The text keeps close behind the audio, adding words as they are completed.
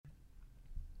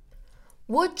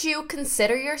Would you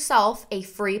consider yourself a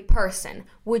free person?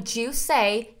 Would you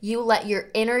say you let your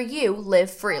inner you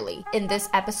live freely? In this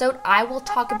episode, I will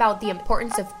talk about the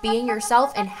importance of being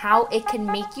yourself and how it can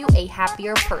make you a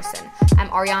happier person. I'm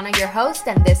Ariana, your host,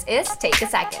 and this is Take a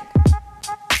Second.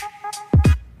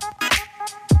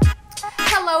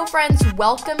 Hello, friends.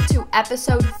 Welcome to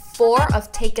episode 4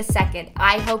 of Take a Second.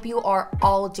 I hope you are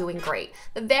all doing great.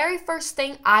 The very first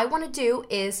thing I want to do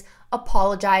is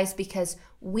apologize because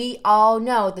we all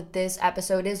know that this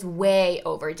episode is way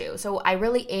overdue. So I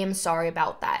really am sorry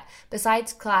about that.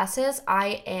 Besides classes,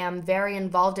 I am very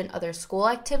involved in other school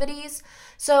activities.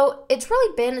 So it's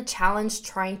really been a challenge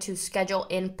trying to schedule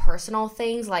in personal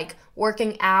things like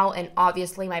working out and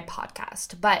obviously my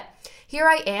podcast. But here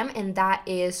I am, and that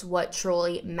is what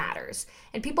truly matters.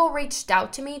 And people reached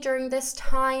out to me during this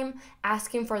time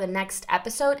asking for the next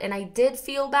episode, and I did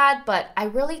feel bad, but I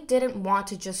really didn't want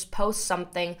to just post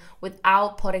something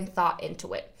without putting thought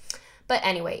into it. But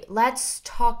anyway, let's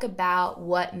talk about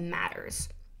what matters.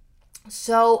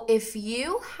 So if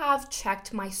you have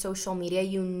checked my social media,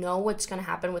 you know what's going to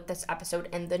happen with this episode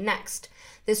and the next.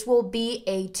 This will be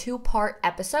a 2-part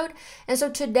episode. And so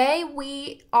today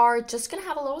we are just going to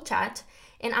have a little chat,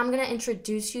 and I'm going to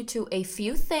introduce you to a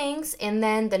few things. And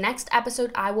then the next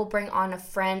episode, I will bring on a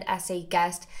friend as a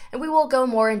guest, and we will go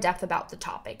more in depth about the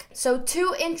topic. So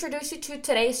to introduce you to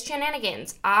today's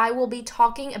shenanigans, I will be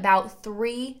talking about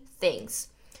 3 things: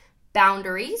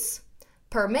 boundaries,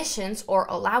 permissions or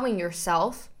allowing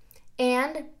yourself,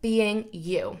 and being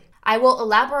you. I will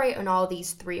elaborate on all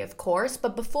these 3, of course,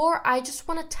 but before, I just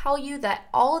want to tell you that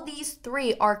all of these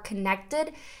 3 are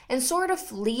connected and sort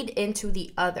of lead into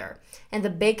the other. And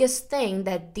the biggest thing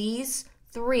that these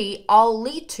 3 all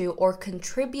lead to or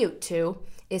contribute to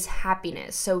is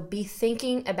happiness. So be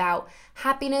thinking about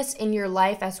happiness in your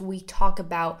life as we talk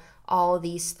about all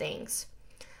these things.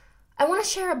 I want to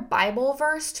share a Bible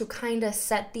verse to kind of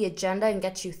set the agenda and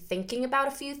get you thinking about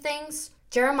a few things.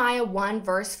 Jeremiah 1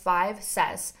 verse 5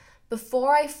 says,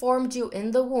 "Before I formed you in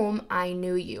the womb, I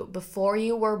knew you. Before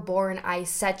you were born, I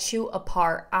set you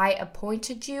apart. I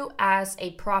appointed you as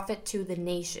a prophet to the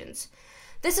nations."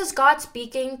 This is God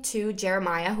speaking to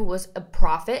Jeremiah, who was a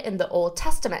prophet in the Old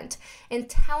Testament, and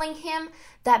telling him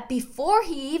that before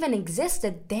he even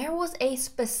existed, there was a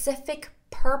specific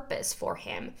purpose for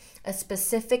him, a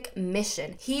specific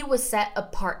mission. He was set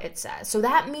apart, it says. So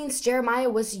that means Jeremiah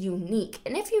was unique.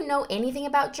 And if you know anything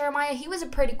about Jeremiah, he was a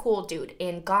pretty cool dude,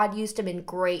 and God used him in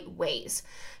great ways.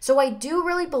 So I do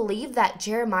really believe that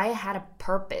Jeremiah had a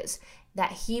purpose,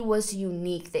 that he was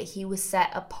unique, that he was set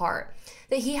apart,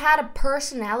 that he had a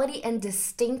personality and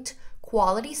distinct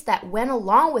qualities that went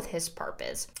along with his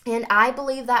purpose. And I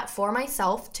believe that for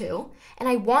myself too, and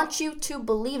I want you to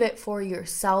believe it for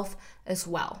yourself as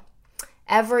well.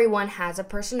 Everyone has a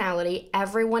personality,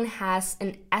 everyone has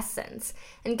an essence,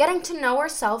 and getting to know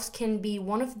ourselves can be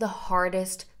one of the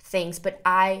hardest things, but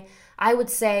I would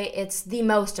say it's the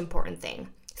most important thing.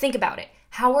 Think about it.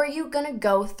 How are you going to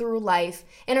go through life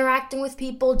interacting with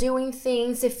people, doing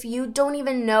things if you don't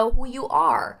even know who you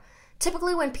are?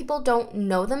 Typically, when people don't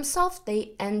know themselves,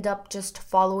 they end up just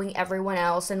following everyone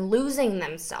else and losing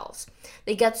themselves.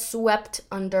 They get swept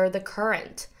under the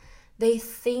current. They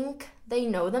think they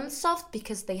know themselves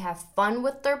because they have fun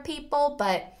with their people,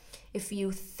 but if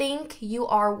you think you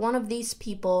are one of these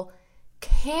people,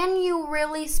 can you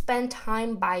really spend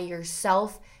time by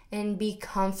yourself and be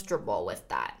comfortable with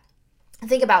that?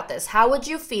 Think about this. How would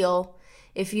you feel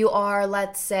if you are,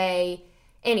 let's say,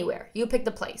 anywhere, you pick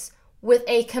the place, with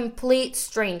a complete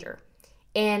stranger,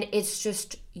 and it's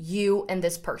just you and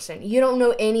this person? You don't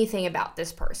know anything about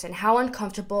this person. How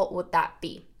uncomfortable would that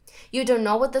be? You don't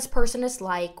know what this person is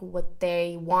like, what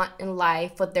they want in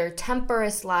life, what their temper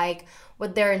is like,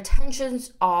 what their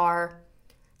intentions are.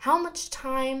 How much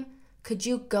time could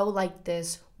you go like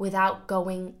this without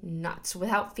going nuts,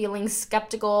 without feeling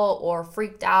skeptical or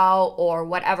freaked out or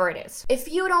whatever it is?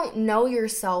 If you don't know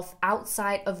yourself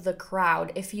outside of the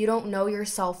crowd, if you don't know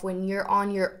yourself when you're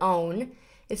on your own,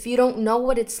 if you don't know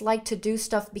what it's like to do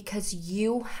stuff because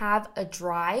you have a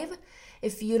drive,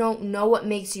 if you don't know what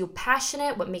makes you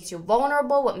passionate, what makes you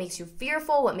vulnerable, what makes you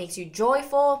fearful, what makes you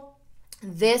joyful,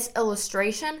 this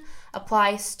illustration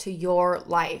applies to your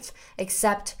life,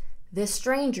 except this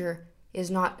stranger is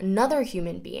not another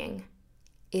human being.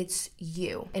 It's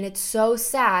you. And it's so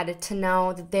sad to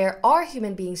know that there are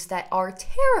human beings that are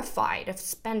terrified of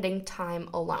spending time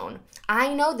alone.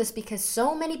 I know this because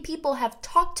so many people have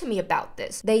talked to me about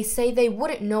this. They say they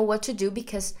wouldn't know what to do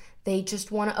because They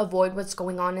just want to avoid what's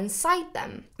going on inside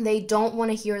them. They don't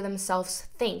want to hear themselves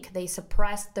think. They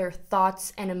suppress their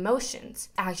thoughts and emotions.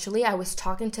 Actually, I was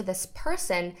talking to this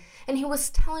person and he was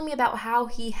telling me about how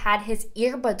he had his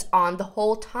earbuds on the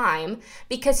whole time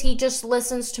because he just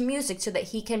listens to music so that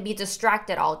he can be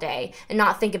distracted all day and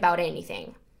not think about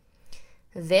anything.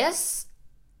 This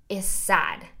is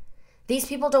sad. These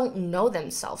people don't know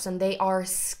themselves and they are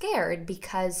scared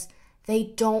because they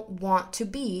don't want to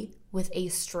be with a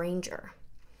stranger.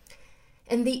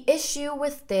 And the issue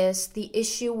with this, the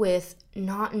issue with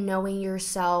not knowing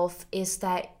yourself is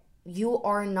that you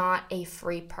are not a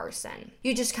free person.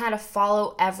 You just kind of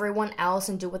follow everyone else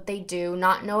and do what they do,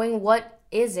 not knowing what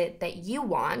is it that you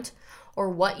want or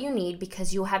what you need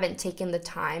because you haven't taken the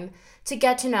time to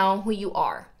get to know who you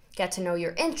are. Get to know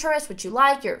your interests, what you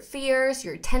like, your fears,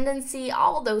 your tendency,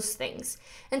 all those things.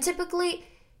 And typically,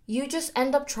 you just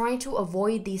end up trying to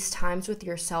avoid these times with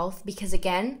yourself because,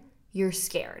 again, you're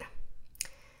scared.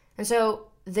 And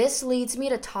so this leads me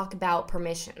to talk about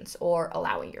permissions or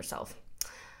allowing yourself.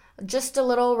 Just a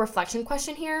little reflection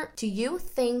question here. Do you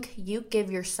think you give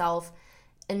yourself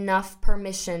enough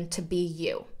permission to be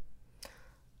you?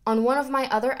 On one of my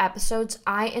other episodes,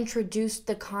 I introduced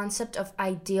the concept of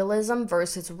idealism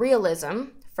versus realism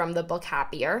from the book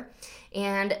Happier.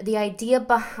 And the idea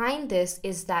behind this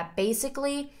is that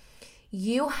basically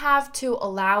you have to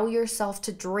allow yourself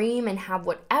to dream and have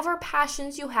whatever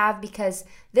passions you have because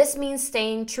this means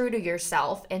staying true to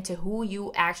yourself and to who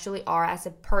you actually are as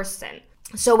a person.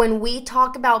 So when we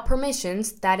talk about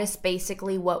permissions, that is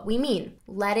basically what we mean.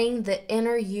 Letting the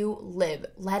inner you live,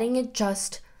 letting it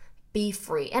just be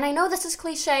free. And I know this is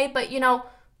cliche, but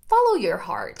follow your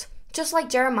heart. Just like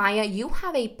Jeremiah, you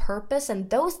have a purpose and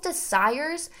those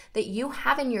desires that you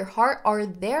have in your heart are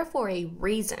there for a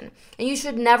reason. And you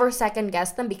should never second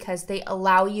guess them because they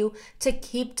allow you to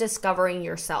keep discovering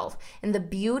yourself. And the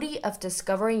beauty of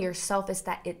discovering yourself is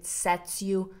that it sets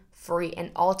you free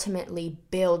and ultimately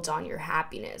builds on your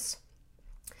happiness.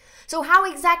 So how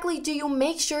exactly do you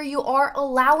make sure you are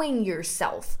allowing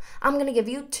yourself? I'm going to give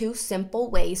you 2 simple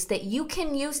ways that you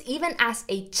can use even as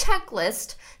a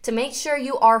checklist to make sure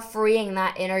you are freeing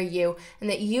that inner you and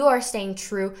that you are staying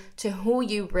true to who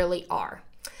you really are.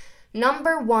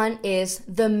 Number 1 is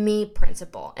the me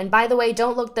principle. And by the way,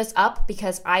 don't look this up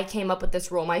because I came up with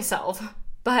this rule myself.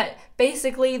 But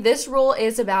basically, this rule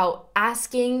is about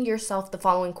asking yourself the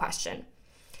following question.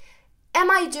 Am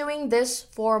I doing this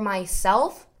for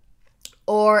myself?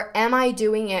 Or am I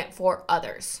doing it for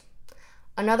others?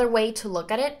 Another way to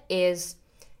look at it is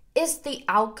the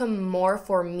outcome more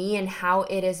for me and how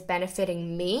it is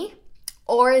benefiting me?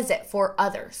 Or is it for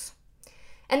others?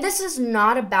 And this is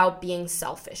not about being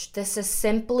selfish. This is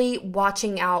simply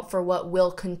watching out for what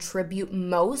will contribute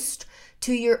most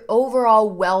to your overall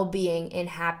well-being and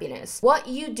happiness. What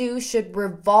you do should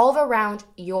revolve around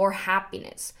your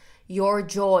happiness, your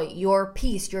joy, your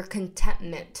peace, your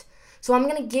contentment. So I'm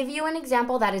going to give you an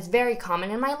example that is very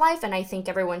common in my life, and I think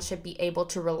everyone should be able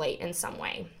to relate in some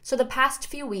way. So the past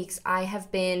few weeks, I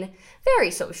have been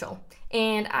very social,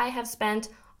 and I have spent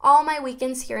all my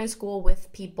weekends here in school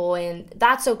with people, and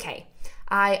that's okay.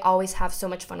 I always have so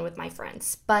much fun with my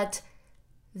friends. But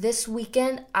this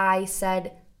weekend, I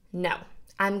said, no,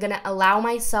 I'm going to allow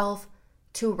myself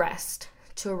to rest,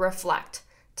 to reflect,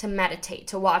 to meditate,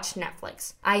 to watch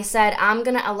Netflix. I said, I'm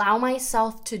going to allow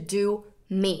myself to do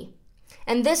me.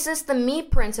 And this is the me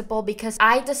principle because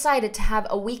I decided to have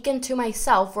a weekend to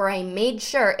myself where I made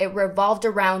sure it revolved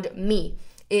around me.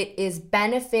 It is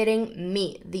benefiting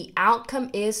me. The outcome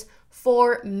is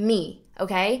for me,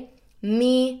 okay?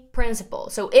 Me principle.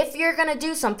 So if you're going to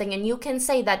do something and you can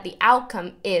say that the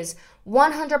outcome is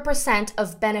 100%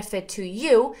 of benefit to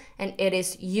you and it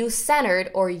is you-centered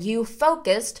or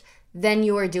you-focused, then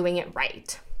you are doing it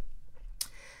right.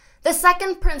 The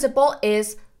second principle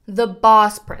is the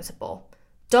boss principle.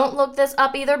 Don't look this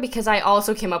up either because I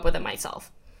also came up with it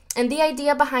myself. And the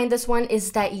idea behind this one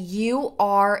is that you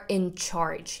are in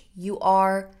charge. You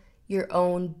are your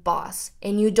own boss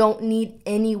and you don't need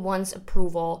anyone's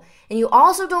approval. And you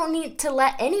also don't need to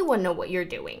let anyone know what you're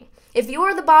doing. If you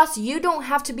are the boss, you don't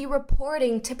have to be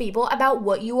reporting to people about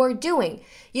what you are doing.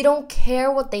 You don't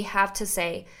care what they have to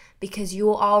say because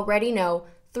you already know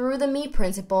through the me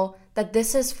principle that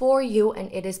this is for you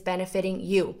and it is benefiting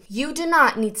you. You do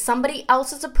not need somebody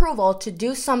else's approval to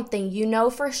do something you know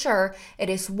for sure it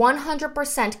is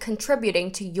 100%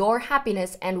 contributing to your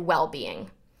happiness and well-being.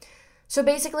 So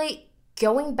basically,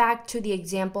 going back to the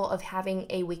example of having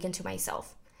a weekend to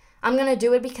myself. I'm going to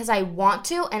do it because I want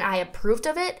to and I approved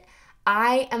of it.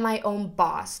 I am my own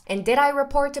boss. And did I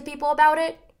report to people about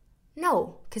it?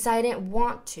 No, because I didn't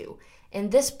want to.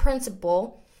 And this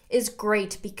principle is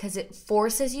great because it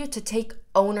forces you to take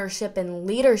ownership and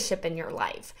leadership in your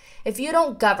life. If you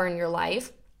don't govern your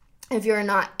life, if you're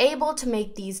not able to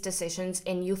make these decisions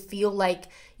and you feel like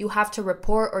you have to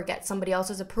report or get somebody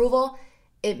else's approval,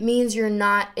 it means you're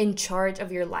not in charge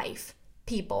of your life.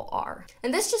 People are.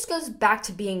 And this just goes back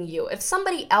to being you. If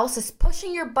somebody else is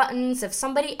pushing your buttons, if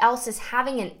somebody else is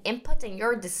having an input in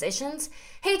your decisions,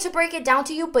 hate to break it down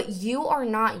to you, but you are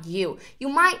not you. You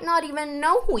might not even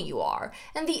know who you are.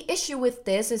 And the issue with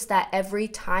this is that every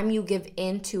time you give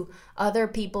in to other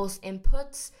people's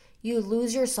inputs, you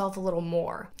lose yourself a little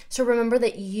more. So remember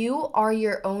that you are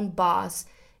your own boss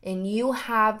and you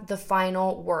have the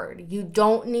final word. You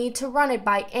don't need to run it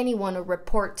by anyone or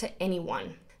report to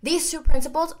anyone. These two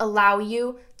principles allow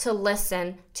you to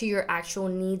listen to your actual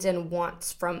needs and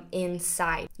wants from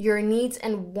inside. Your needs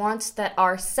and wants that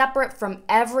are separate from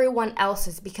everyone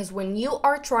else's, because when you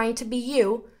are trying to be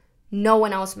you, no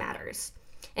one else matters.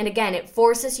 And again, it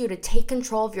forces you to take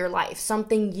control of your life,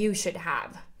 something you should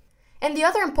have. And the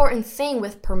other important thing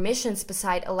with permissions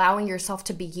beside allowing yourself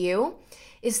to be you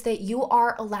is that you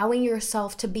are allowing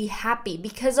yourself to be happy,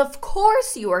 because of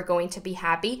course you are going to be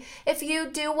happy if you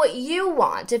do what you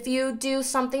want, if you do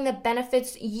something that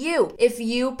benefits you, if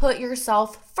you put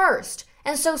yourself first.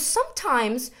 And so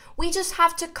sometimes we just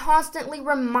have to constantly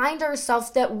remind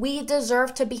ourselves that we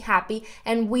deserve to be happy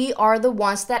and we are the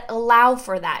ones that allow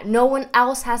for that. No one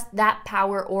else has that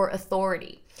power or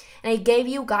authority. And I gave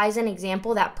you guys an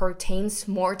example that pertains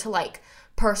more to like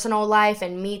personal life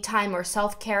and me time or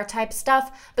self-care type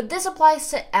stuff, but this applies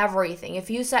to everything. If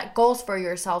you set goals for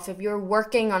yourself, if you're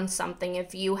working on something,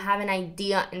 if you have an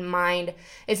idea in mind,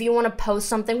 if you want to post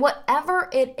something, whatever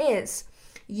it is,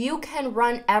 you can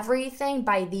run everything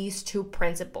by these two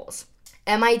principles.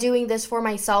 Am I doing this for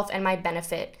myself and my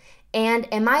benefit?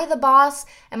 And am I the boss?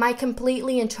 Am I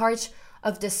completely in charge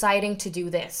of deciding to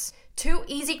do this? Two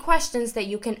easy questions that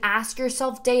you can ask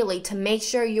yourself daily to make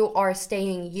sure you are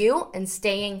staying you and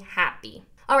staying happy.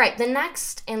 All right, the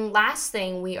next and last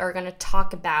thing we are going to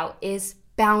talk about is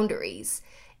boundaries.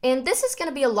 And this is going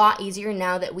to be a lot easier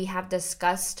now that we have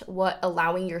discussed what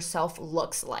allowing yourself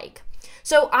looks like.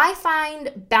 So I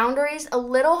find boundaries a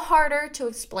little harder to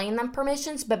explain than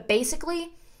permissions, but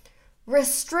basically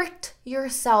restrict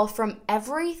yourself from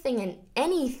everything and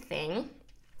anything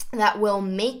that will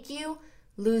make you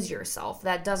lose yourself,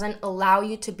 that doesn't allow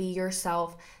you to be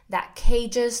yourself, that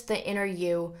cages the inner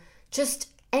you. Just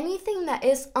anything that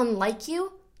is unlike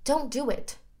you, don't do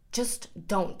it. Just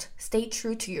don't. Stay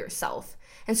true to yourself.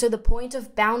 And so the point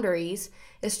of boundaries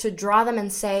is to draw them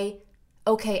and say,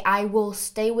 okay, I will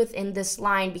stay within this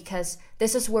line because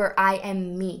this is where I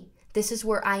am me. This is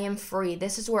where I am free.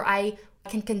 This is where I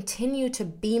can continue to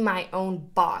be my own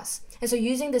boss. And so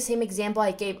using the same example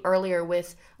I gave earlier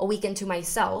with a weekend to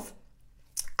myself,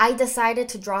 I decided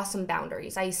to draw some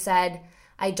boundaries. I said,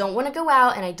 I don't want to go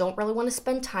out and I don't really want to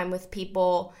spend time with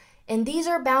people. And these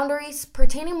are boundaries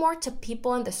pertaining more to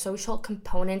people and the social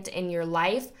component in your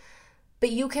life. But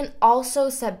you can also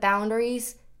set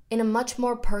boundaries in a much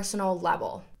more personal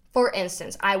level. For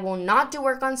instance, I will not do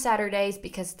work on Saturdays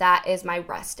because that is my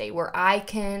rest day where I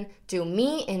can do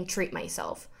me and treat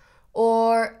myself.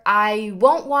 Or I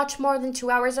won't watch more than 2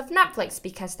 hours of Netflix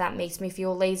because that makes me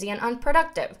feel lazy and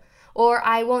unproductive. Or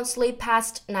I won't sleep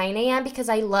past 9 a.m. because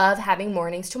I love having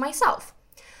mornings to myself.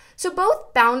 So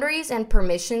both boundaries and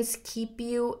permissions keep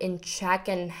you in check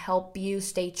and help you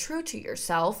stay true to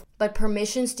yourself, but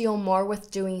permissions deal more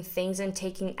with doing things and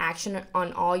taking action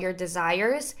on all your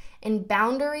desires, and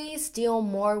boundaries deal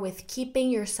more with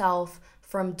keeping yourself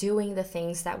from doing the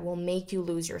things that will make you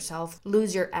lose yourself,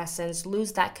 lose your essence,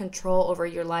 lose that control over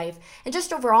your life, and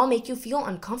just overall make you feel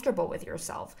uncomfortable with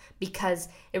yourself, because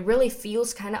it really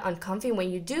feels kind of uncomfy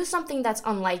when you do something that's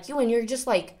unlike you and you're just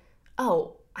like,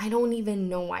 oh, I don't even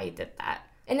know why I did that.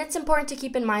 And it's important to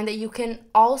keep in mind that you can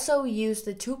also use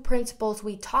the two principles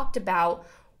we talked about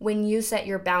when you set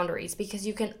your boundaries, because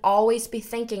you can always be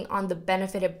thinking on the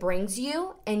benefit it brings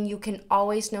you, and you can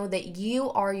always know that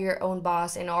you are your own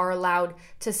boss and are allowed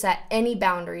to set any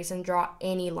boundaries and draw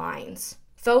any lines.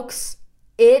 Folks,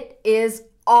 it is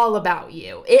all about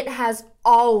you. It has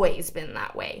always been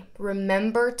that way.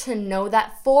 Remember to know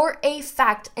that for a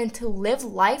fact and to live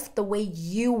life the way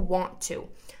you want to.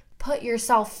 Put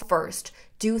yourself first.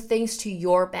 Do things to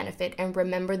your benefit and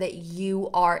remember that you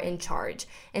are in charge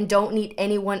and don't need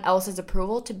anyone else's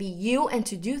approval to be you and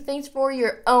to do things for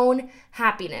your own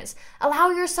happiness.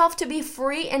 Allow yourself to be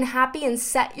free and happy and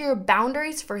set your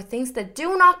boundaries for things that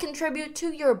do not contribute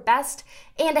to your best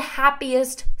and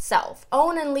happiest self.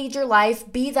 Own and lead your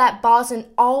life, be that boss, and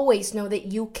always know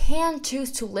that you can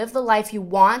choose to live the life you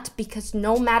want because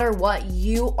no matter what,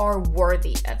 you are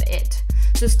worthy of it.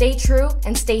 So stay true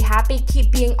and stay happy,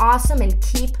 keep being awesome, and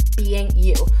keep being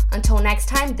you. Until next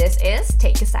time, this is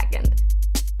Take a Second.